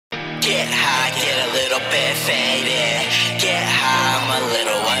Get high, get a little bit faded. Get high, I'm a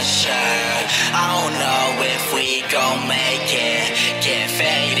little unsure. I don't know if we gon' make it. Get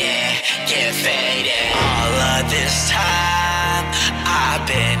faded, get faded. All of this time, I've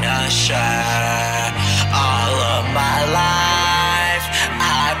been unsure. All of my life,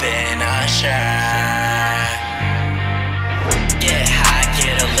 I've been unsure. Get high,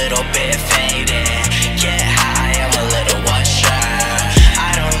 get a little bit faded. Get high, I'm a little unsure.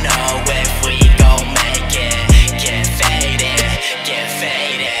 I don't know if we gon' make it. Get faded, get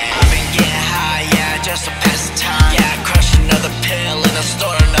faded. I've been getting high, yeah, just to pass the time. Yeah, I crush another pill and I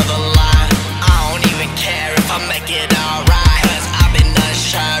snort another line. I don't even care if I make it alright, cause I've been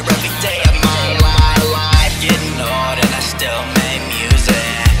unsure every day of my life. Getting old and I still make music.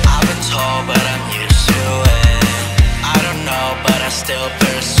 I've been told but I'm used to it. I don't know but I still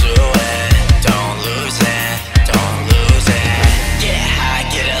pursue it. Don't lose it, don't lose it. Get high,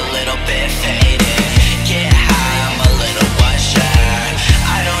 get a little bit faded. Get high, I'm a little unsure.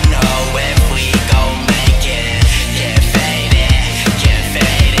 I don't know if we gon' make it. Get faded, get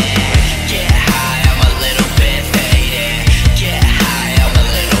faded. Get high, I'm a little bit faded. Get high, I'm a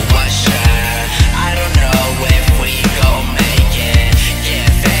little unsure. I don't know if we gon' make it. Get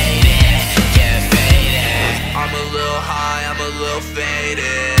faded, get faded. I'm a little high, I'm a little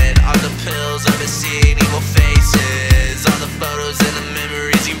faded. On the pills, I've been seeing evil faces. All the photos and the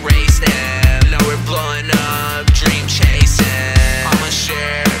memories, erase them. Now we're blowing up, dream chasing. I'm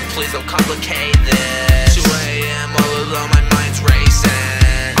unsure, please don't complicate this. 2 AM, all alone, my mind's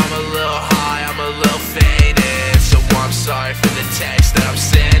racing. I'm a little high, I'm a little faded. So I'm sorry for the text that I'm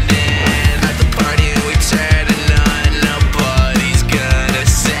sending. At the party we turn to none. Nobody's gonna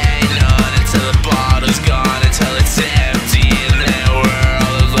say none until the bottle's gone, until it's empty, and then we're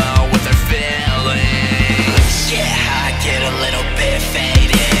all alone with our feelings. Get high, get a little bit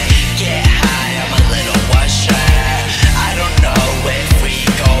faded. Get high, I'm a little unsure. I don't know if we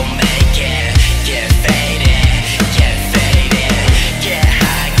gon' make it. Get faded, get faded. Get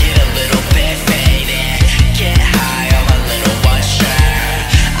high, get a little bit faded. Get high, I'm a little unsure.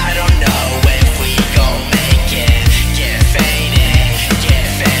 I don't know if we gon' make it. Get faded, get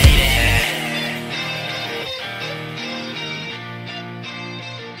faded.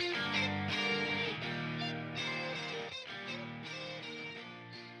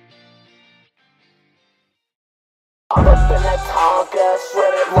 I'm up in that TONKA,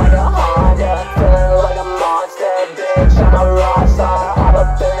 sweating like a Honda, feeling like a monster, bitch, I'm a rockstar. I'm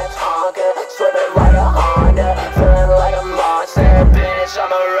up in that TONKA, sweating like a Honda, feeling like a monster, bitch,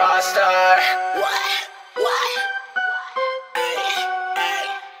 I'm a rockstar. What? Hey, hey,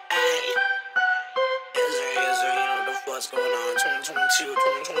 hey. Yes, sir, you know what the fuck's going on. 2022,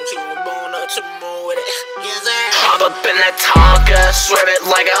 we're blowing up some more with it. Yes, sir. I'm up in that TONKA, sweating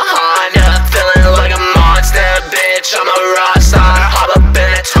like a Honda, feeling like a monster, bitch, I'm a rockstar. I'm up in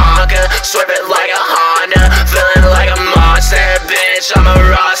that TONKA, sweating like a Honda, feeling like a monster, bitch, I'm a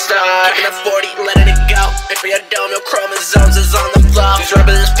rockstar. Kicking a 40, letting it go. If you're dumb, your chromosomes is on the floor. These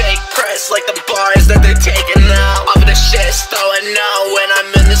rappers is fake press, like the bars that they're taking out. All of the shit's throwing out when I'm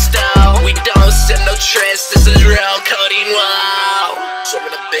in the style. We don't send no tricks, this is real codeine, wow.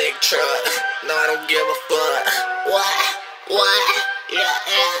 Swimming a big truck, no I don't give a fuck. What? Yeah.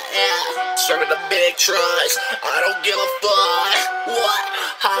 Serving the big trucks, I don't give a fuck. What?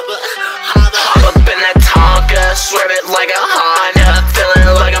 I'm up in that TONKA, swerving like a Honda,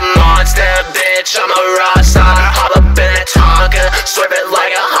 feeling like a monster, bitch, I'm a rockstar. I'm up in that TONKA, swerving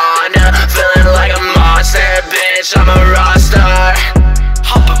like a Honda, feeling like a monster, bitch, I'm a rockstar.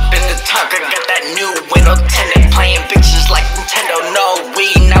 Hop up in the TONKA, got that new window tinted, playing bitches like Nintendo. No,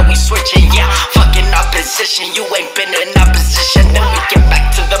 now we switching, yeah. Fucking opposition, you ain't been in opposition. Then we get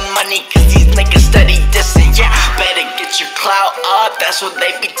back to the money, cause these niggas steady dissing, yeah. Better get your clout up, that's what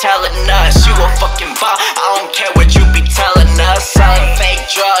they be telling us. You a fucking bot, I don't care what you be telling us. Selling fake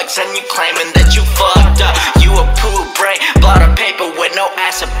drugs and you claiming that you fucked up. You a poo brain, blot of paper with no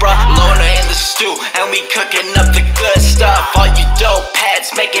acid, bruh. Loner in the stew, and we cooking up the good stuff. All you dope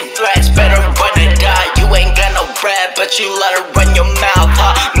heads making threats, better run or die. You ain't got no bread, but you let her run your mouth,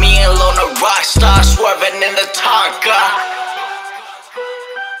 huh? Me and Lona Rockstar swerving in the TONKA.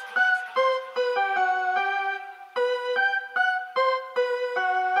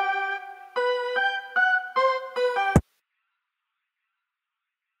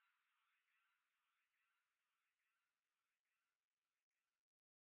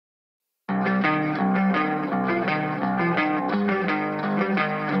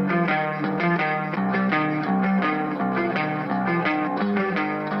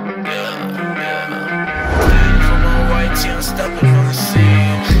 White,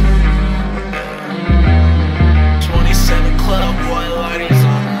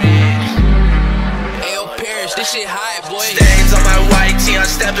 This shit high, boy. Stains on my white tee, I'm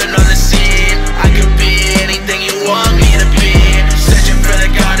stepping on the scene. I could be anything you want me to be. Searching for the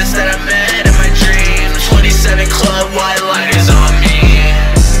goddess that I met in my dreams. 27 club, white lighters on me.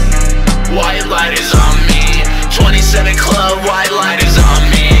 White lighters on me. 27 club, white lighters on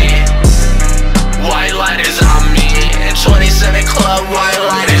me. White lighters on me. And 27 club, white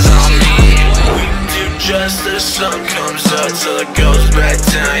lighters on me. We do just the sun comes up till it goes back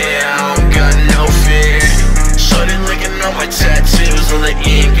down. Yeah, I don't got no fear. Shawty licking up my tattoos, all the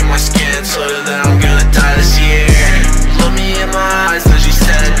ink in my skin. Told her that I'm gonna die this year. Look me in my eyes, now she's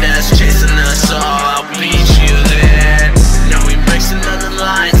telling us, chasing us all. I'll beat you there. Now we mixing other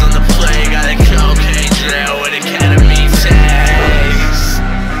lines on the play. Got a cocaine trail with a ketamine taste.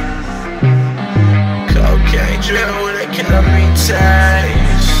 Cocaine trail with a ketamine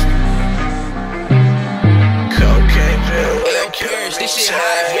taste. Cocaine trail with a ketamine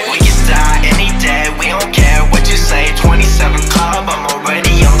taste. We can die any day, we don't care what you say. 27 club, I'm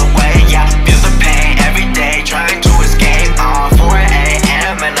already on the way. Yeah, feel the pain every day, trying to escape. 4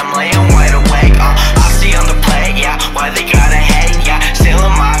 a.m. and I'm laying wide awake. I see on the plate, yeah, why they gotta hate. Yeah, still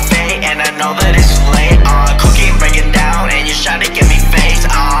in my fate, and I know that it's late. Cooking, breaking down, and you try to give me face.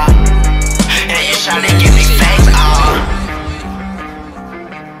 And you try to give me face.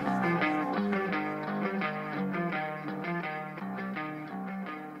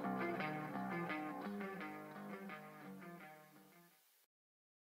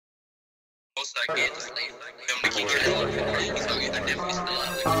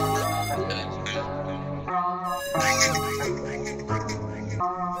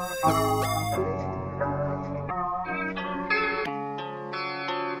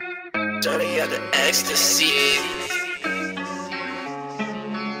 Shawty got the ecstasy.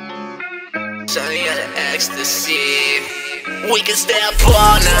 Shawty got the ecstasy. We can stay up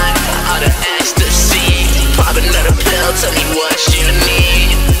all night on the ecstasy. Pop another pill, tell me what you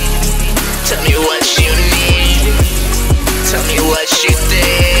need. Tell me what you need. Tell me what you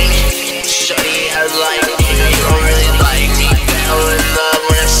think. Shawty, I like you. You don't really like me. Fell in love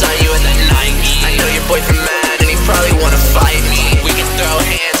when I saw you in that Nike. I know your boyfriend mad and he probably wanna fight me. We can throw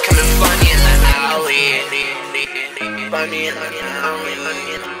hands, come and find me in the alley. Find me in the alley.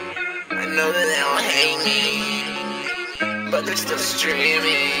 I know that they don't hate me, but they're still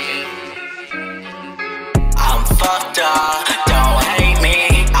streaming. I'm fucked up, don't hate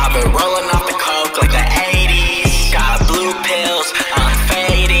me. I've been rolling off the coke like the 80s. Got blue pills, I'm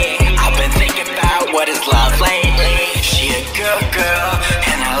fading. I've been thinking about what is love lately. She a good girl,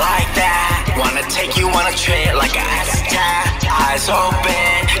 and I like that. Wanna take you on a trip like an Aztec. Eyes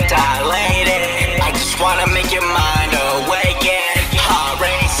open, dilated. I just wanna make your mind awaken. Heart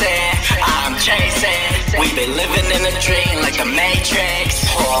racing, I'm chasing. We've been living in a dream like the Matrix.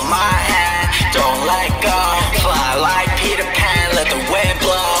 Hold my hand, don't let go. Fly like Peter Pan, let the wind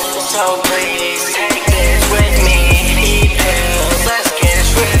blow. So please take this with me. Eat pills, let's get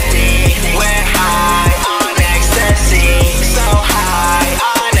swifty. We're high on ecstasy. So high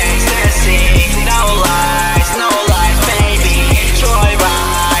on ecstasy. No lies, baby.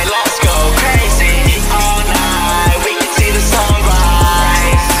 Joyride, let's go crazy. All night, we can see the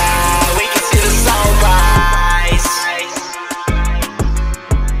sunrise. We can see the sunrise.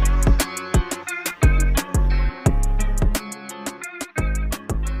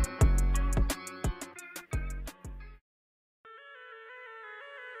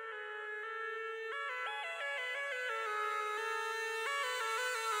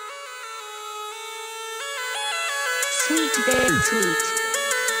 Sweet, very sweet.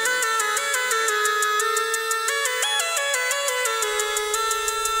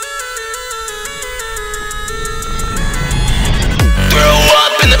 Throw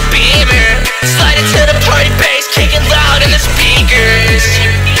up in the Beamer, slide into the party bass, kicking loud in the speakers.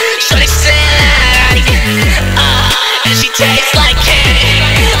 Shawty said, and she tastes like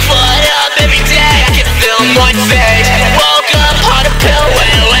candy. Flood up every day, I can feel my face. Woke up, hard a pill,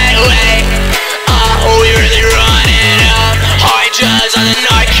 wait. We really running up. Hard drugs on the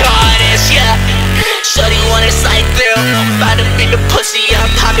narcotics, yeah. Shawty wanna slide through, about to beat the pussy up,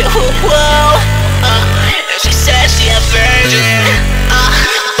 pop it, whoa. And she said she a virgin,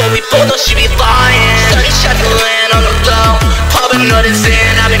 but we both know she be lying. Shawty shot the land on the low, popping notice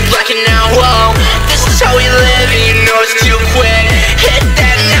in, I've been blacking out, whoa. This is how we live, and you know it's too quick. Hit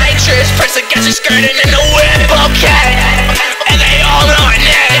that nitrous, press the gas, you're skirting in the whip, okay. And they all know her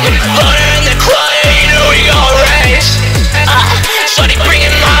name, loader in the club, you know we gon' race. Shawty bring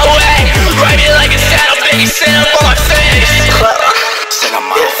it my way, ride me like a saddle, baby, sit up on my face. Sit on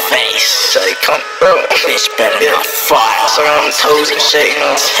my face. Shawty, come, bro. Bitch better not fire. So on the toes and shit, you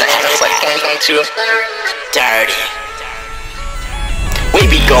know what I'm saying? It's like 2022. Dirty. We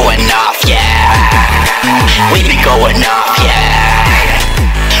be going off, yeah. We be going off,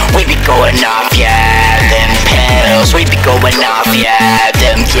 yeah. We be going off, yeah. Them pills. We be going off, yeah.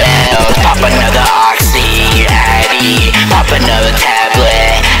 Them drills. Pop another oxy, addy. Pop another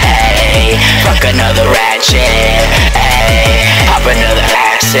tablet, hey. Fuck another ratchet, hey. Pop another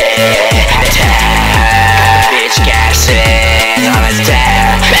acid, tab. Bitch gassing on his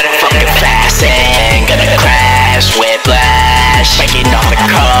tab. Better fucking fasten. Gonna crash, whiplash. Making off the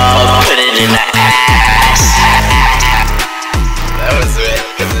coke, put it in the ass. That was it.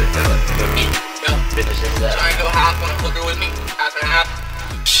 Try and go half on a hooker with me? Half and half?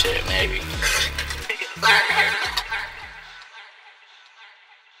 Shit, maybe.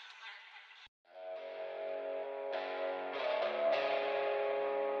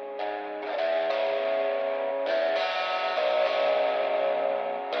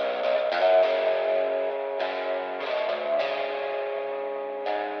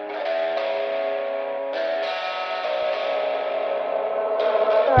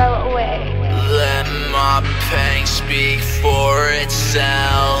 Throw away. Let my pain speak for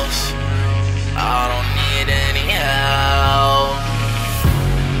itself. I don't need any help.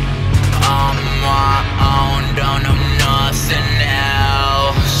 On my own, don't know nothing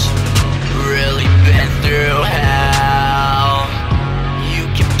else. Really been through hell. You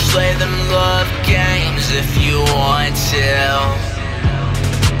can play them love games if you want to,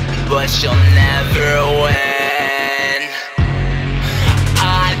 but you'll never win.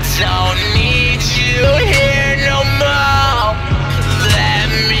 I don't need you here no more. Let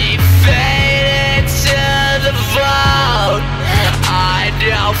me fade into the vault. I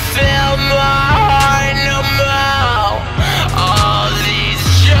don't feel my heart no more. All these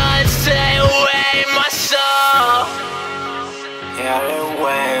drugs take away my soul. Yeah, they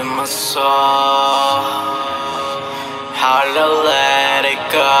weigh my soul. How to let it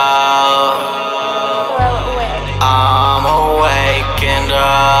go. I'm awakened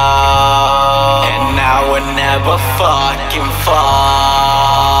up, and I would never fucking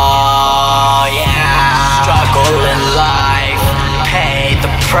fall. Yeah, struggle in life, pay the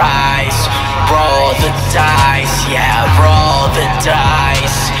price, roll the dice. Yeah, roll the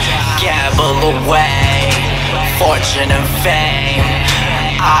dice, gamble away, fortune and fame.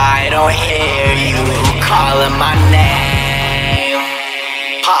 I don't hear you calling my name.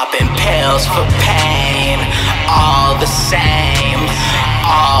 Popping pills for pain, all the same,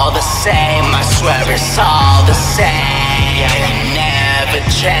 all the same. I swear it's all the same. Yeah, you never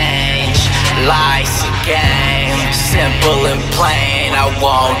change. Life's a game, simple and plain. I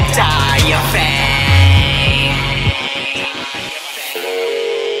won't die in vain.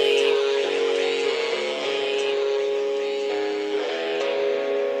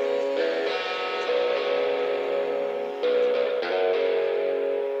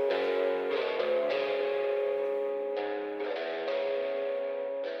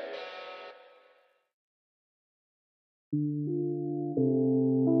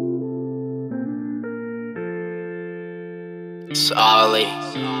 It's Ollie,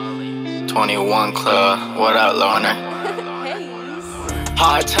 21 Club. What up, loner?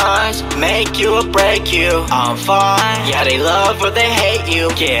 Hard times make you or break you. I'm fine. Yeah, they love or they hate you.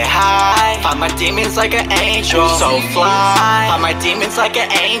 Get high. Find my demons like an angel. So fly. Find my demons like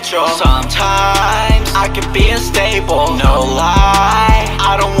an angel. Sometimes I can be unstable. No lie.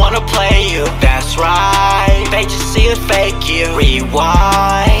 I don't wanna play you. That's right. They just see it fake you.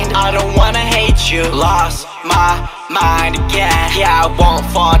 Rewind. I don't wanna hate you. Lost my mind again. Yeah, I won't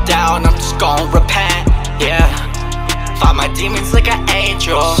fall down. I'm just gonna repent. Yeah. Find my demons like an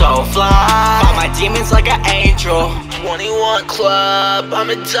angel. So fly. Find my demons like an angel. 21 Club, I'm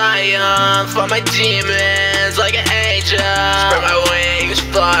a Diane. Find my demons like an angel. Spread my wings,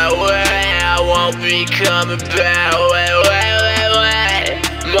 fly away. I won't be coming back. Wait.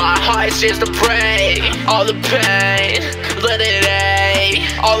 My heart seems to pray. All the pain, let it ache.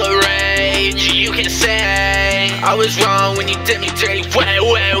 All the rage, you can say I was wrong when you did me dirty. Wait.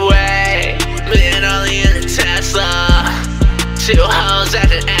 Man, Ollie in a Tesla. 2 hoes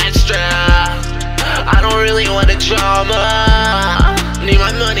at an extra. I don't really want the drama. Need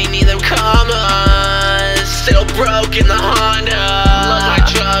my money, need them commas. Still broke in the Honda. Love my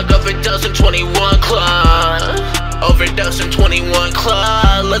drug, overdose in 21 Club. Overdose in 21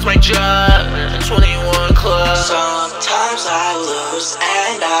 Club. Loves my drug, 21 Club. Sometimes I lose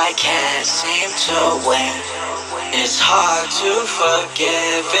and I can't seem to win. It's hard to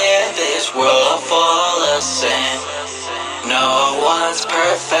forgive in this world full of sin. No one's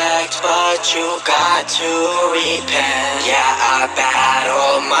perfect, but but you got to repent. Yeah, I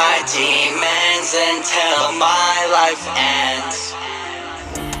battle my demons until my life ends.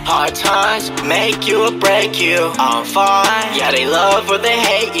 Hard times make you or break you. I'm fine. Yeah, they love or they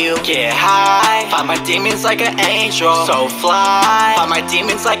hate you. Get high. Find my demons like an angel. So fly. Find my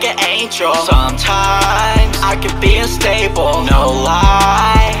demons like an angel. Sometimes I can be unstable. No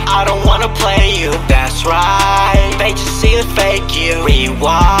lie. I don't wanna play you. That's right. They just see the fake you.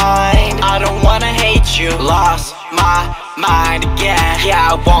 Rewind. I don't wanna hate you. Lost my mind again.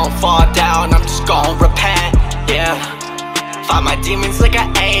 Yeah, I won't fall down. I'm just gonna repent. Yeah. Find my demons like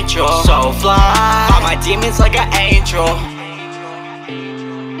an angel. So fly. Find my demons like an angel.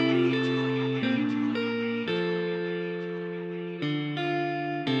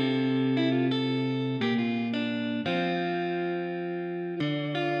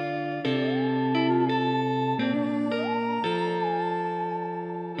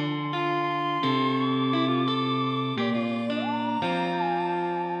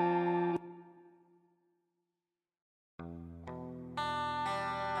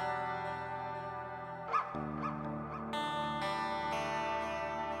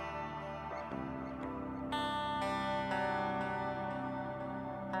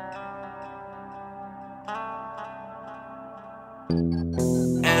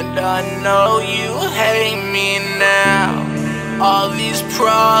 And I know you hate me now. All these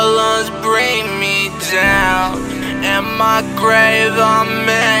problems bring me down. In my grave I'm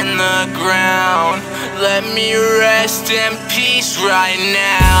in the ground. Let me rest in peace right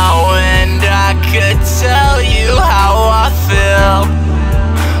now. And I could tell you how I feel,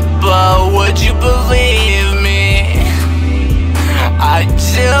 but would you believe me? I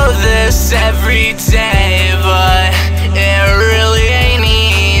do this every day, but it really ain't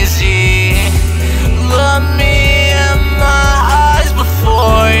easy. Look me in my eyes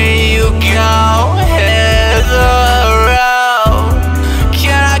before you go. Hit the road.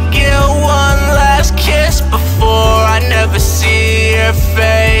 Can I get one last kiss before I never see your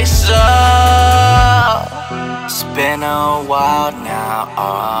face? Oh. It's been a while now.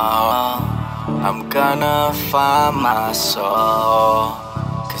 I'm gonna find my soul.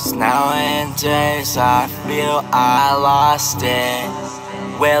 Cause nowadays I feel I lost it.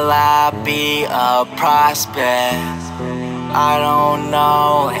 Will I be a prospect? I don't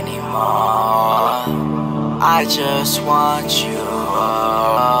know anymore. I just want you.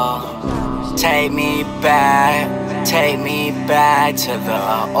 Take me back to the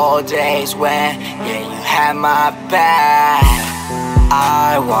old days when, yeah, you had my back.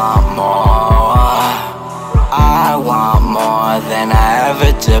 I want more than I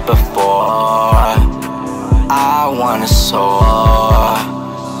ever did before. I wanna soar,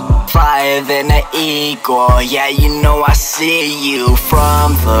 flyer than an eagle. Yeah, you know I see you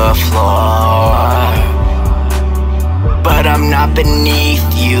from the floor, but I'm not beneath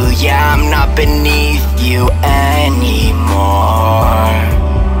you. Yeah, I'm not beneath you anymore.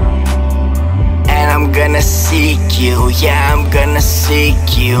 And I'm gonna seek you. Yeah, I'm gonna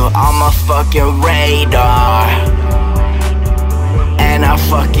seek you on my fucking radar. And I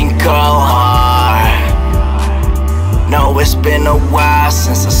fucking go hard. No, it's been a while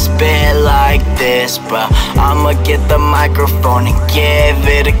since I spit like this, but I'ma get the microphone and give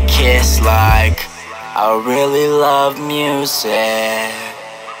it a kiss. Like, I really love music.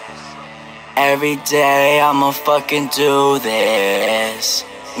 Every day I'ma fucking do this.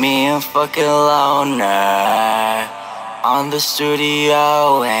 Me and fucking Loner on the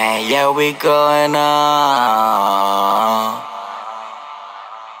studio, and yeah, we going on.